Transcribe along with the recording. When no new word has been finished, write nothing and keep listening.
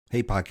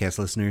Hey, podcast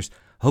listeners.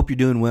 Hope you're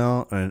doing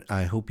well, and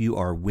I hope you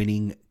are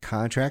winning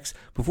contracts.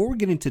 Before we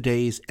get into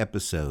today's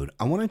episode,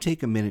 I want to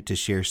take a minute to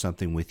share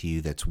something with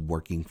you that's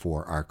working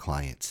for our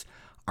clients.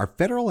 Our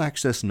Federal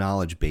Access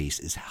knowledge base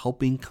is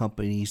helping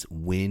companies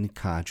win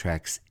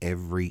contracts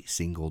every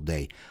single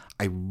day.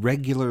 I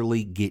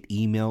regularly get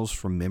emails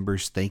from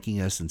members thanking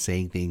us and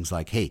saying things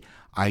like, hey,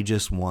 I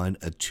just won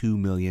a $2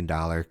 million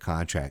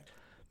contract.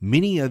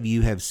 Many of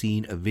you have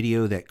seen a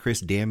video that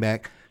Chris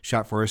Danback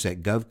shot for us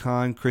at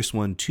GovCon. Chris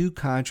won 2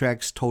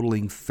 contracts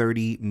totaling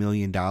 $30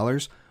 million.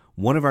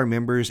 One of our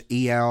members,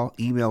 Eyal,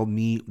 emailed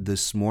me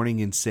this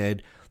morning and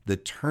said, the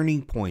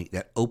turning point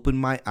that opened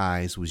my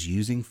eyes was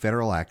using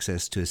Federal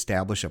Access to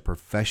establish a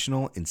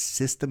professional and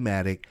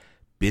systematic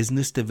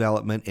business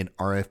development and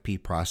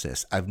RFP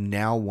process. I've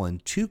now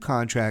won 2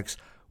 contracts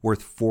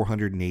worth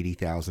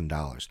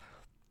 $480,000.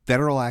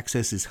 Federal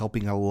Access is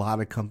helping a lot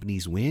of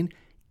companies win.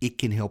 It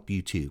can help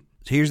you too.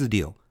 So here's the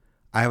deal.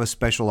 I have a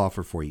special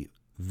offer for you.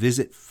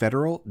 Visit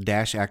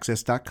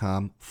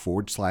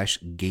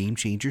federal-access.com/game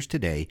changers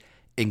today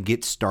and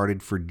get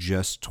started for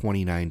just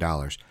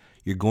 $29.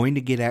 You're going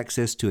to get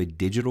access to a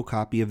digital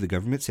copy of the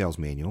government sales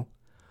manual,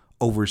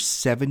 over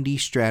 70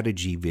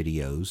 strategy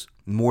videos,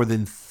 more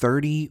than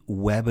 30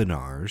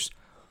 webinars,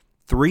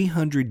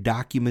 300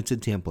 documents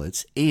and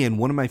templates, and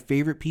one of my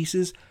favorite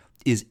pieces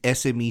is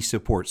SME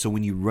support. So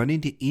when you run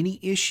into any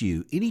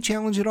issue, any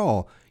challenge at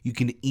all, you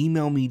can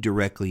email me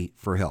directly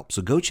for help.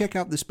 So go check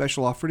out the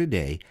special offer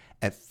today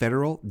at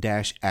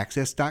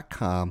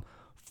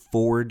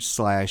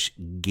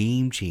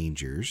federal-access.com/game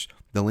changers.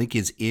 The link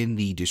is in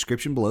the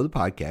description below the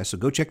podcast. So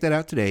go check that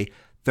out today,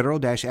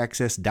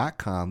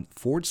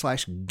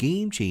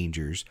 federal-access.com/game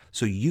changers,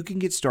 so you can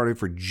get started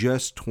for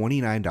just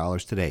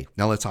 $29 today.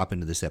 Now let's hop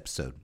into this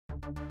episode.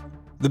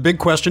 The big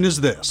question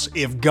is this: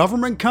 if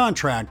government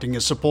contracting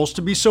is supposed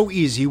to be so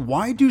easy,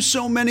 why do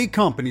so many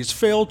companies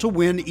fail to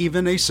win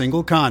even a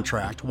single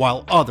contract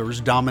while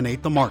others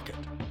dominate the market?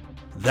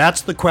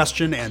 That's the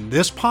question, and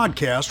this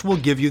podcast will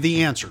give you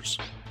the answers.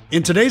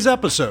 In today's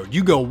episode,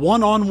 you go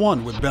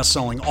one-on-one with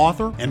best-selling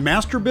author and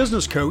master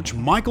business coach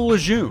Michael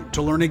Lejeune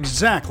to learn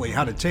exactly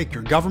how to take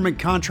your government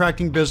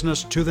contracting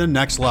business to the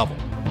next level.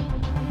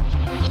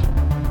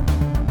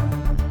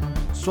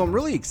 So I'm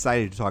really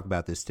excited to talk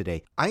about this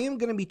today. I am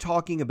going to be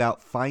talking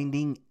about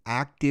finding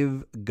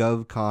active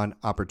GovCon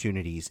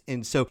opportunities.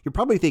 And so you're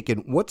probably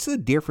thinking, what's the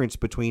difference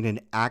between an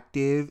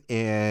active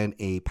and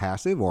a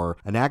passive, or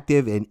an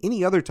active and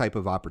any other type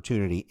of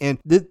opportunity? And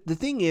the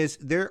thing is,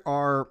 there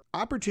are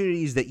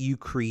opportunities that you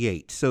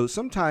create. So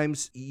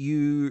sometimes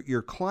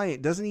your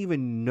client doesn't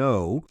even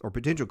know, or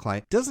potential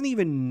client doesn't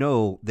even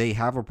know they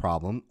have a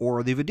problem,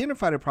 or they've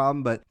identified a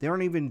problem, but they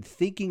aren't even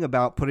thinking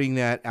about putting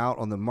that out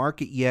on the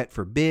market yet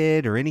for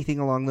bid or anything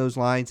along those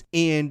lines.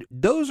 And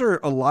those are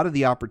a lot of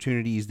the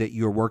opportunities that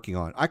you're working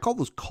on. I call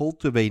those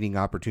cultivating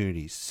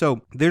opportunities.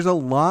 So there's a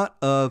lot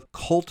of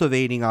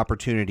cultivating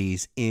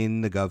opportunities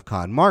in the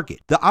GovCon market.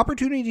 The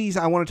opportunities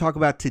I want to talk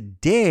about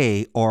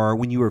today are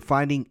when you are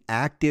finding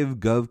active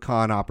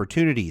GovCon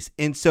opportunities.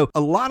 And so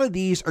a lot of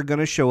these are going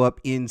to show up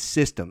in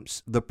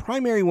systems. The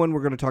primary one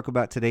we're going to talk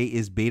about today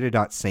is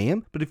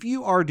beta.sam. But if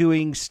you are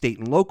doing state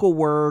and local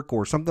work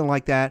or something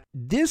like that,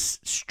 this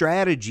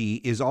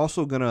strategy is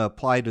also going to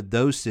apply to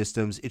those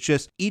systems. It's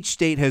just each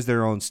state has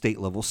their own state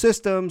level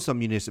system. Some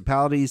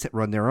municipalities that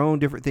run their own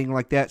different thing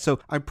like that. So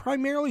I'm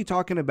primarily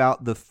talking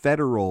about the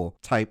federal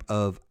type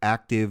of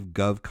active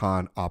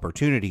GovCon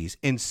opportunities.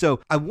 And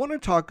so I want to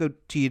talk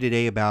to you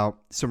today about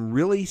some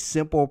really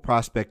simple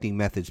prospecting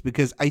methods,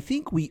 because I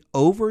think we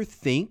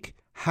overthink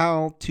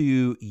how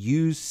to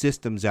use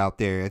systems out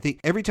there. I think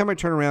every time I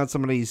turn around,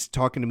 somebody's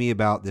talking to me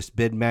about this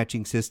bid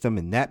matching system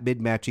and that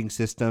bid matching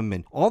system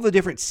and all the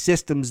different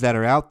systems that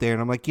are out there.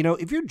 And I'm like,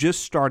 if you're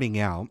just starting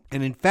out,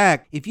 and in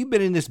fact, if you've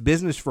been in this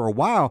business for a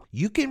while,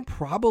 you can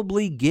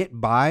probably get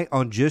by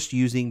on just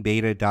using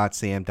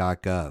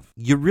beta.sam.gov.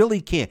 You really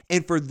can.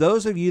 And for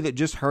those of you that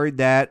just heard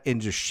that and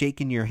just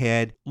shaking your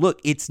head, look,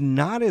 it's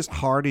not as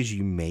hard as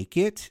you make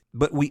it,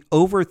 but we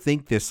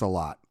overthink this a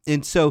lot.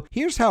 And so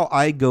here's how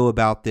I go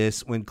about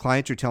this when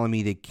clients are telling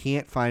me they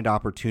can't find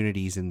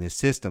opportunities in this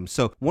system.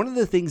 So one of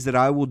the things that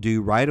I will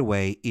do right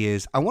away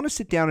is I want to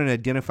sit down and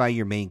identify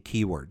your main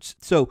keywords.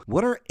 So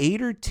what are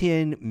 8 or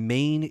 10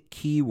 main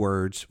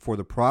keywords for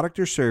the product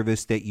or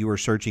service that you are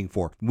searching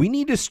for? We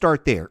need to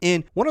start there.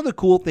 And one of the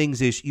cool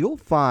things is you'll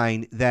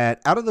find that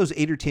out of those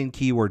 8 or 10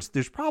 keywords,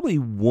 there's probably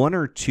 1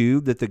 or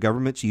 2 that the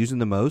government's using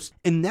the most.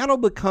 And that'll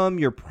become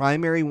your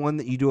primary one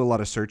that you do a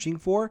lot of searching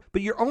for.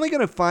 But you're only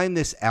going to find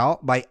this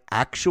out by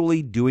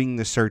actually doing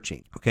the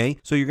searching. Okay.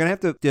 So you're going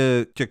to have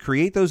to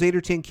create those 8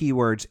 or 10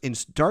 keywords and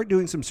start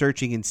doing some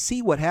searching and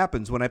see what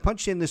happens. When I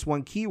punch in this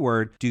one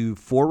keyword, do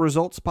 4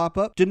 results pop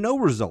up? Do no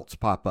results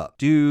pop up?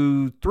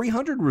 Do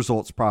 300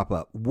 results pop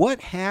up?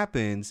 What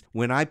happens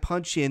when I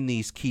punch in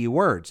these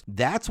keywords?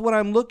 That's what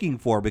I'm looking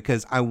for,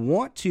 because I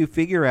want to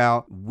figure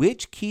out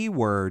which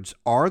keywords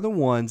are the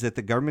ones that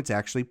the government's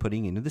actually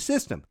putting into the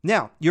system.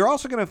 Now, you're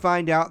also going to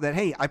find out that,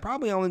 hey, I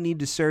probably only need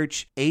to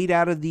search 8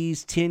 out of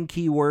these 10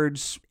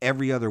 keywords once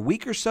every other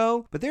week or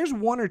so, but there's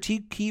one or two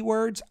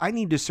keywords I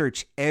need to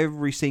search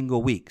every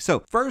single week.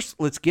 So first,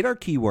 let's get our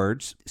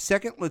keywords.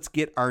 Second, let's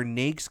get our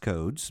NAICS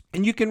codes.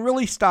 And you can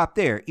really stop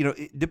there.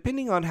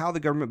 Depending on how the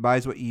government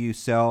buys what you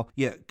sell,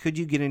 could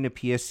you get into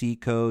PSC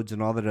codes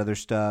and all that other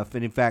stuff?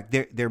 And in fact,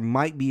 there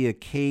might be a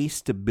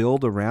case to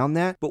build around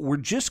that, but we're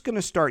just going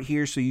to start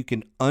here so you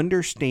can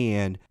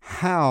understand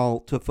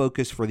how to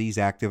focus for these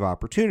active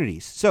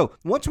opportunities. So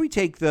once we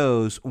take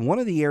those, one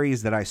of the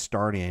areas that I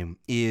start in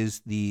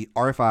is the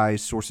RFIs,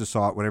 sources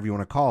sought, whatever you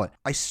want to call it.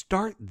 I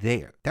start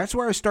there. That's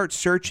where I start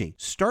searching.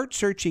 Start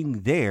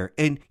searching there.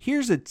 And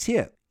here's a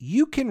tip.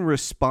 You can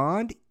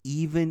respond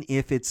even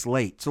if it's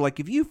late. So like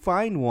if you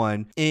find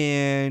one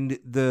and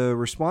the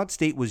response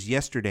date was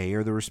yesterday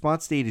or the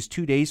response date is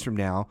 2 days from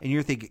now and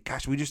you're thinking,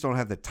 gosh, we just don't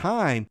have the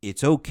time,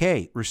 it's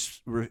okay.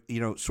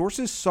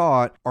 Sources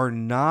sought are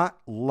not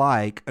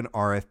like an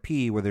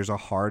RFP where there's a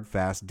hard,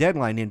 fast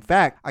deadline. In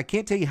fact, I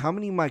can't tell you how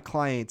many of my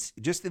clients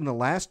just in the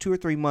last 2 or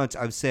 3 months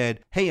I've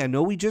said, hey, I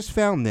know we just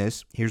found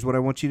this. Here's what I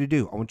want you to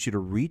do. I want you to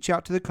reach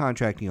out to the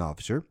contracting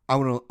officer. I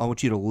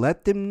want you to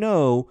let them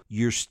know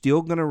you're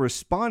still going to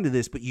respond to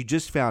this, but you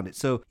just found it.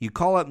 So you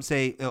call up and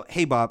say,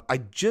 hey, Bob, I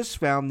just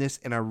found this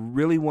and I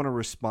really want to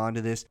respond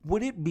to this.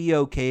 Would it be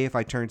okay if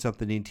I turn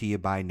something into you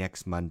by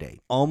next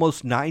Monday?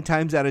 Almost 9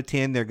 times out of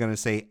 10, they're going to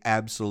say,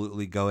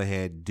 absolutely, go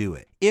ahead, do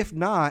it. If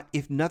not,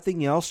 if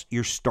nothing else,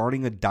 you're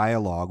starting a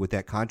dialogue with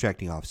that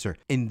contracting officer.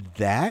 And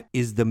that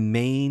is the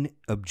main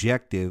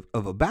objective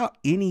of about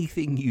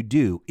anything you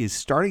do, is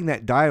starting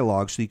that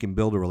dialogue so you can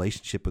build a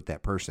relationship with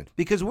that person.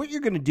 Because what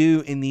you're going to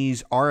do in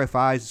these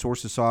RFIs,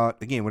 sources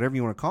sought, again, whatever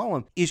you want to call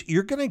them, is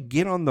you're going to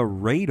get on the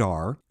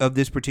radar of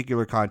this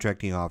particular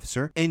contracting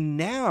officer. And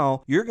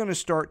now you're going to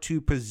start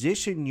to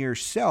position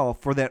yourself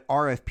for that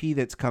RFP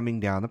that's coming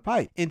down the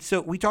pipe. And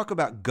so we talk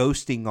about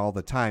ghosting all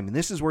the time. And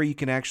this is where you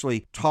can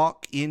actually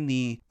talk in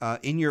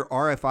your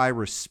RFI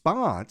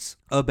response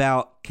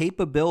about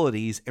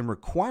capabilities and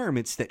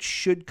requirements that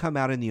should come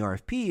out in the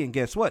RFP. And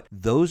guess what?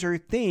 Those are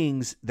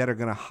things that are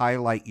going to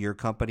highlight your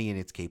company and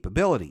its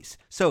capabilities.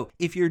 So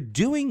if you're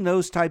doing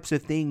those types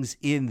of things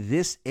in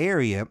this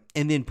area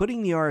and then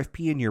putting the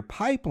RFP in your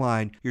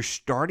pipeline, you're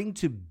starting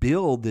to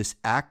build this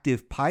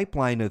active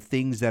pipeline of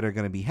things that are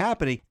going to be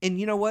happening. And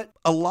you know what?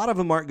 A lot of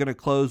them aren't going to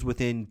close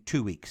within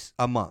 2 weeks,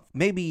 a month,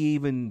 maybe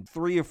even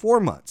 3 or 4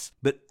 months.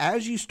 But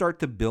as you start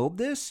to build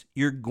this,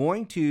 you're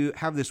going to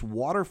have this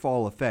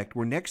waterfall effect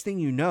where next thing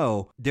you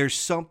know, there's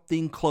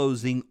something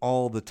closing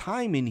all the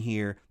time in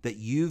here that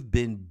you've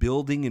been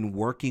building and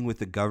working with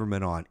the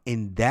government on.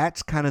 And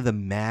that's kind of the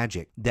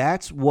magic.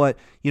 That's what,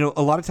 a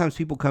lot of times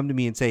people come to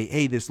me and say,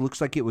 hey, this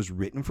looks like it was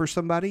written for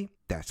somebody.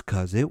 That's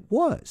because it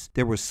was.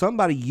 There was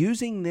somebody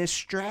using this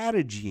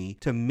strategy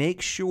to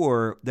make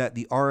sure that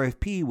the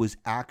RFP was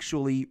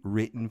actually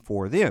written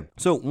for them.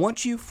 So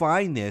once you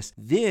find this,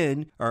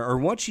 then, or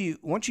once you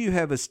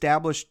have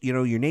established,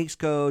 your NAICS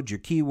code, your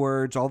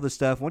keywords, all this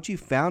stuff, once you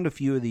found a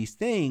few of these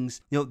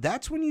things,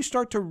 that's when you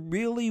start to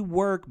really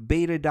work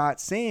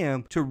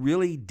beta.sam to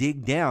really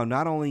dig down,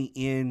 not only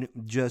in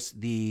just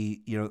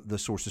the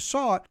sources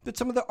sought, but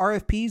some of the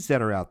RFPs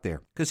that are out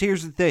there. Because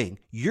here's the thing,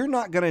 you're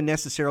not going to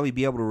necessarily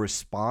be able to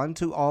respond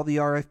to all the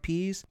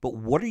RFPs, but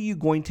what are you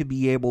going to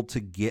be able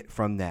to get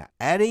from that?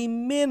 At a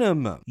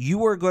minimum,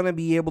 you are going to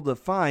be able to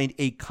find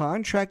a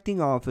contracting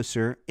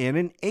officer and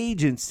an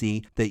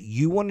agency that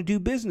you want to do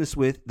business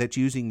with that's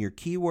using your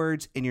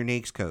keywords and your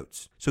NAICS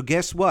codes. So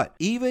guess what?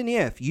 Even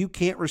if you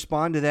can't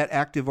respond to that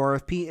active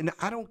RFP, and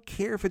I don't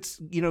care if it's,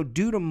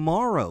 due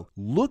tomorrow,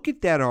 look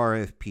at that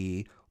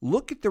RFP,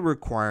 look at the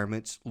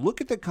requirements, look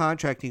at the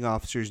contracting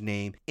officer's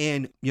name,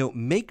 and,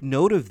 make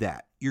note of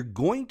that. You're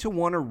going to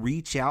want to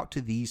reach out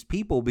to these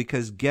people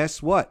because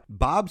guess what?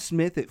 Bob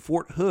Smith at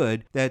Fort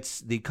Hood, that's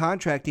the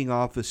contracting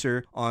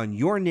officer on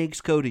your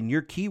NAICS code and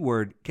your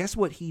keyword, guess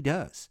what he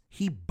does?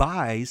 He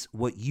buys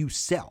what you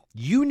sell.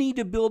 You need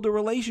to build a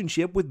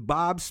relationship with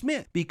Bob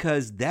Smith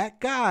because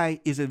that guy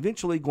is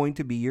eventually going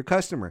to be your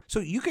customer. So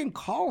you can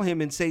call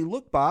him and say,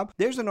 look, Bob,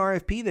 there's an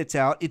RFP that's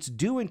out. It's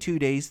due in 2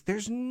 days.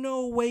 There's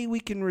no way we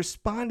can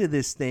respond to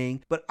this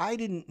thing, but I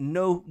didn't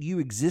know you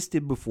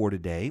existed before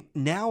today.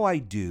 Now I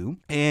do.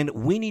 And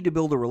we need to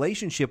build a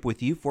relationship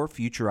with you for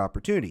future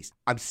opportunities.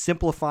 I'm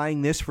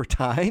simplifying this for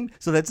time,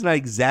 so that's not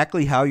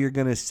exactly how you're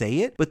going to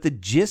say it, but the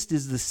gist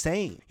is the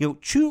same.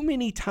 Too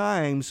many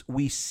times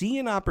we see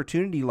an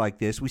opportunity like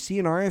this, we see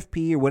an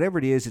RFP or whatever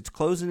it is, it's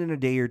closing in a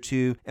day or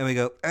two, and we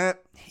go,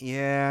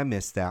 yeah, I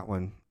missed that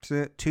one.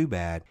 Too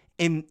bad.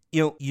 And,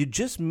 you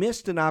just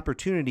missed an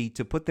opportunity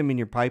to put them in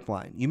your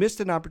pipeline. You missed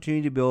an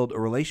opportunity to build a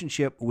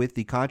relationship with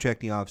the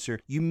contracting officer.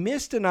 You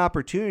missed an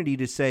opportunity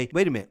to say,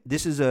 wait a minute,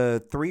 this is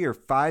a 3 or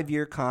 5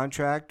 year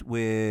contract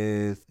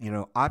with,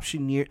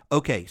 option year.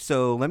 Okay,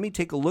 so let me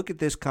take a look at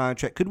this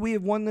contract. Could we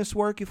have won this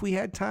work if we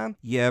had time?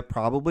 Yeah,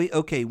 probably.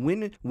 Okay,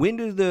 when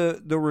do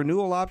the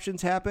renewal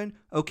options happen?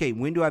 Okay,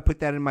 when do I put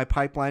that in my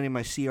pipeline in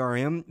my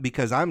CRM?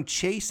 Because I'm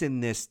chasing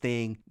this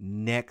thing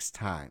next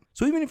time.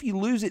 So even if you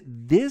lose it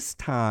this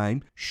time,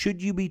 time?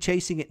 Should you be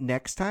chasing it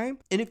next time?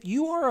 And if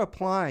you are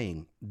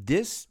applying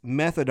this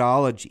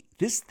methodology,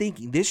 this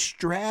thinking, this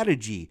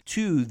strategy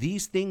to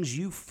these things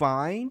you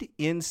find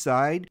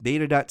inside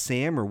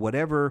beta.sam or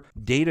whatever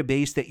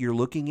database that you're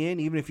looking in,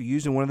 even if you're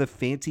using one of the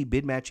fancy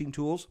bid matching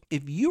tools,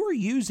 if you are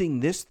using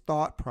this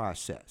thought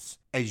process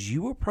as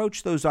you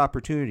approach those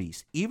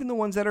opportunities, even the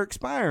ones that are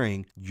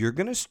expiring, you're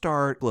going to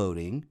start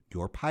loading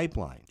your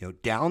pipeline.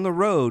 Down the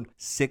road,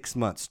 6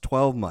 months,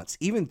 12 months,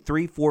 even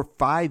 3, 4,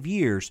 5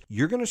 years,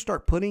 you're going to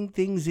start putting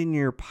things in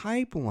your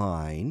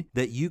pipeline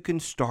that you can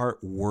start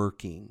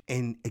working.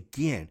 And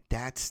again,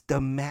 that's the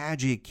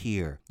magic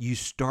here. You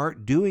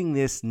start doing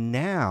this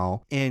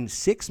now, and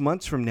 6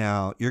 months from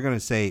now, you're going to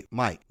say,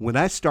 Mike, when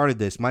I started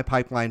this, my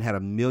pipeline had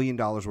 $1 million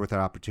worth of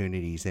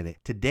opportunities in it.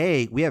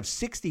 Today, we have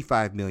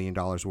 $65 million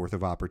worth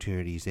of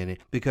opportunities in it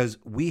because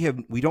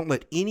we don't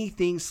let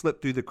anything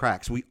slip through the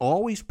cracks. We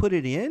always put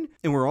it in,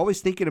 and we're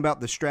always thinking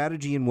about the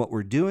strategy and what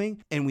we're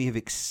doing, and we have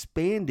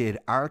expanded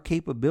our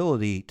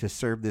capability to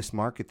serve this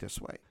market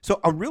this way. So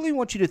I really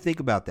want you to think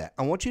about that.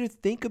 I want you to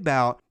think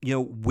about,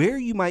 where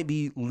you might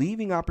be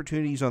leaving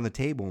opportunities on the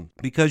table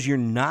because you're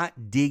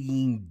not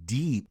digging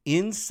deep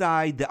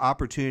inside the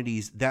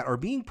opportunities that are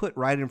being put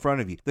right in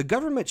front of you. The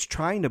government's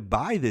trying to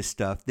buy this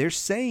stuff. They're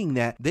saying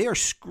that they are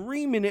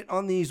screaming it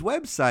on these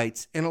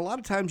websites, and a lot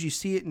of times you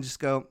see it and just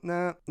go,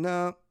 no,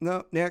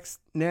 next.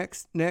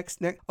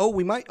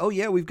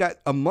 We've got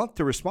a month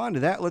to respond to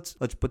that. Let's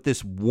put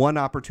this one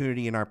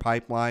opportunity in our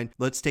pipeline.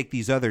 Let's take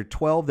these other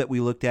 12 that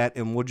we looked at,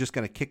 and we're just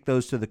going to kick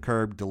those to the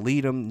curb,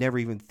 delete them, never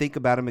even think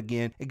about them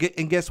again.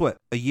 And guess what?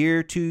 A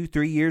year, 2,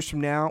 3 years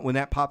from now, when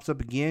that pops up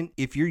again,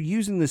 if you're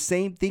using the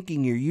same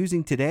thinking you're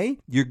using today,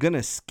 you're going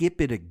to skip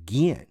it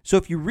again. So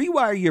if you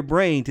rewire your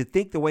brain to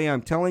think the way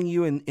I'm telling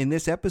you in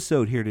this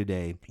episode here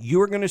today,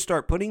 you're going to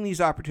start putting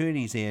these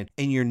opportunities in,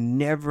 and you're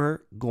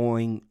never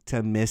going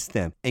to miss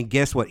them. And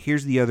guess what?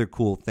 Here's the other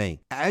cool thing.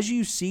 As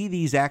you see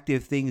these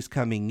active things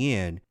coming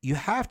in, you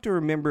have to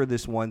remember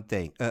this one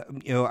thing.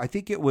 I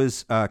think it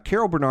was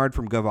Carol Bernard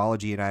from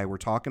Govology and I were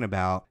talking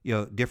about,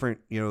 different,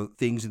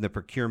 things in the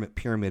procurement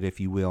pyramid, if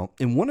you will.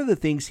 And one of the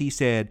things he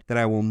said that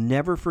I will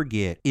never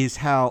forget is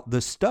how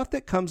the stuff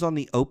that comes on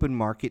the open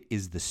market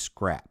is the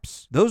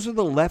scraps. Those are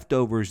the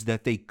leftovers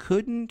that they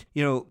couldn't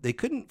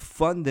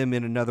fund them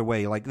in another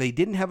way. Like they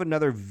didn't have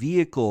another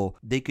vehicle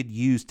they could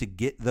use to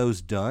get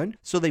those done.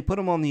 So they put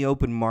them on the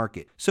open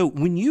market. So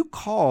when you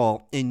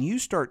call and you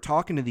start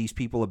talking to these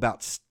people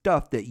about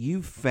stuff that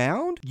you've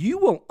found, you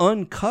will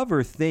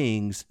uncover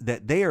things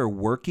that they are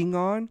working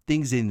on,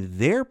 things in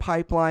their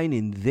pipeline,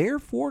 in their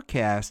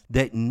forecast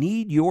that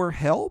need your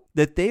help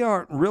that they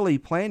aren't really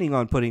planning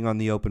on putting on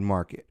the open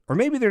market. Or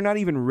maybe they're not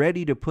even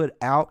ready to put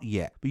out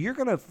yet. But you're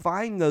going to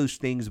find those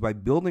things by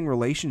building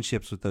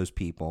relationships with those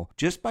people,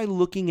 just by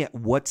looking at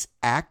what's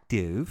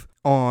active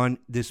on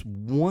this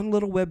one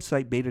little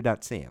website,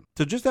 beta.sam.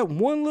 So just that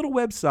one little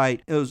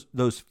website,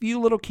 those few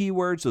little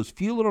keywords, those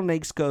few little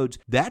NAICS codes,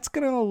 that's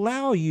going to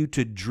allow you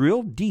to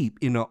drill deep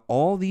into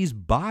all these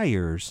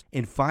buyers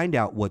and find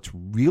out what's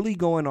really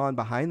going on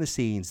behind the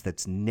scenes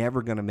that's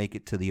never going to make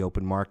it to the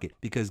open market.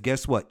 Because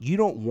guess what? You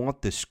don't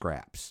want the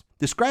scraps.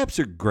 The scraps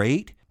are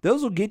great.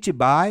 Those will get you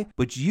by,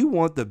 but you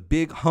want the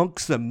big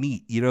hunks of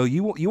meat.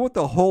 You want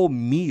the whole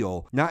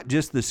meal, not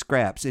just the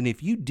scraps. And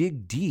if you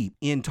dig deep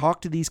and talk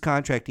to these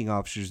contracting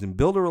officers and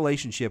build a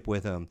relationship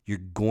with them, you're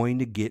going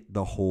to get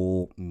the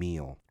whole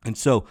meal. And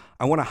so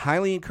I want to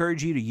highly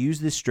encourage you to use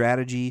this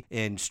strategy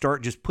and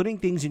start just putting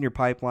things in your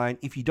pipeline.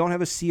 If you don't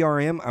have a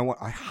CRM,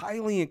 I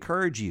highly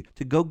encourage you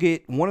to go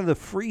get one of the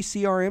free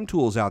CRM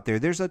tools out there.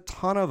 There's a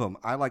ton of them.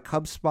 I like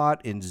HubSpot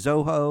and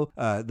Zoho.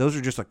 Those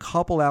are just a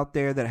couple out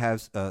there that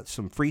have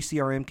some free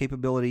CRM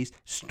capabilities.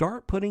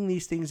 Start putting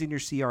these things in your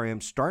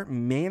CRM. Start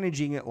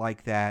managing it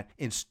like that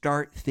and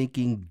start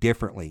thinking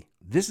differently.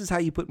 This is how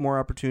you put more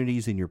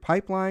opportunities in your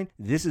pipeline.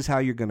 This is how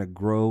you're going to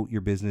grow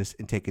your business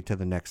and take it to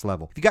the next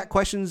level. If you got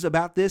questions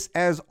about this,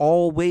 as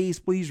always,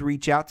 please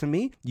reach out to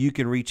me. You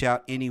can reach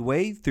out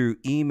anyway through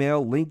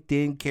email,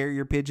 LinkedIn,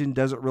 carrier pigeon,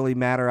 doesn't really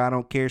matter. I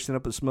don't care. Send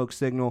up a smoke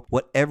signal,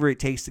 whatever it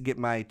takes to get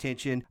my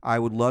attention. I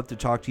would love to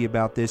talk to you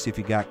about this. If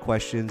you got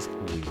questions,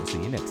 we will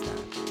see you next time.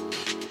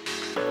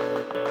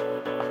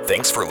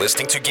 Thanks for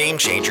listening to Game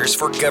Changers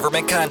for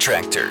Government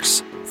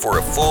Contractors. For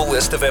a full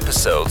list of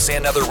episodes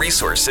and other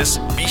resources,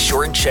 be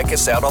sure and check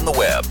us out on the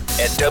web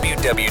at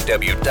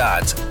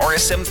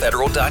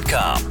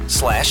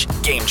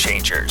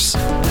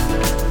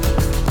www.rsmfederal.com/gamechangers.